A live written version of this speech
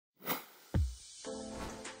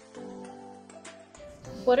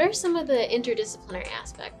What are some of the interdisciplinary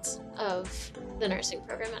aspects of the nursing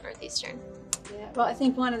program at Northeastern? Yeah, well, I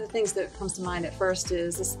think one of the things that comes to mind at first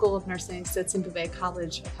is the School of Nursing sits in Beauvais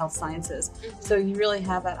College of Health Sciences. Mm-hmm. So you really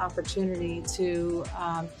have that opportunity to,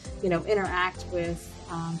 interact with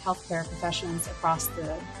healthcare professions across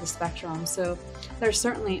the spectrum. So there's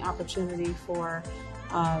certainly opportunity for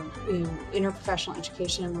interprofessional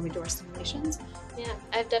education when we do our simulations. Yeah,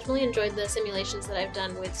 I've definitely enjoyed the simulations that I've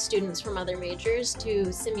done with students from other majors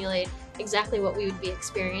to simulate exactly what we would be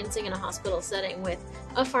experiencing in a hospital setting with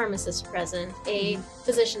a pharmacist present, a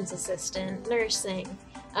physician's assistant, nursing,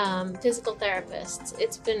 physical therapists.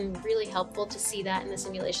 It's been really helpful to see that in the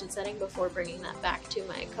simulation setting before bringing that back to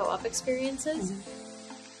my co-op experiences.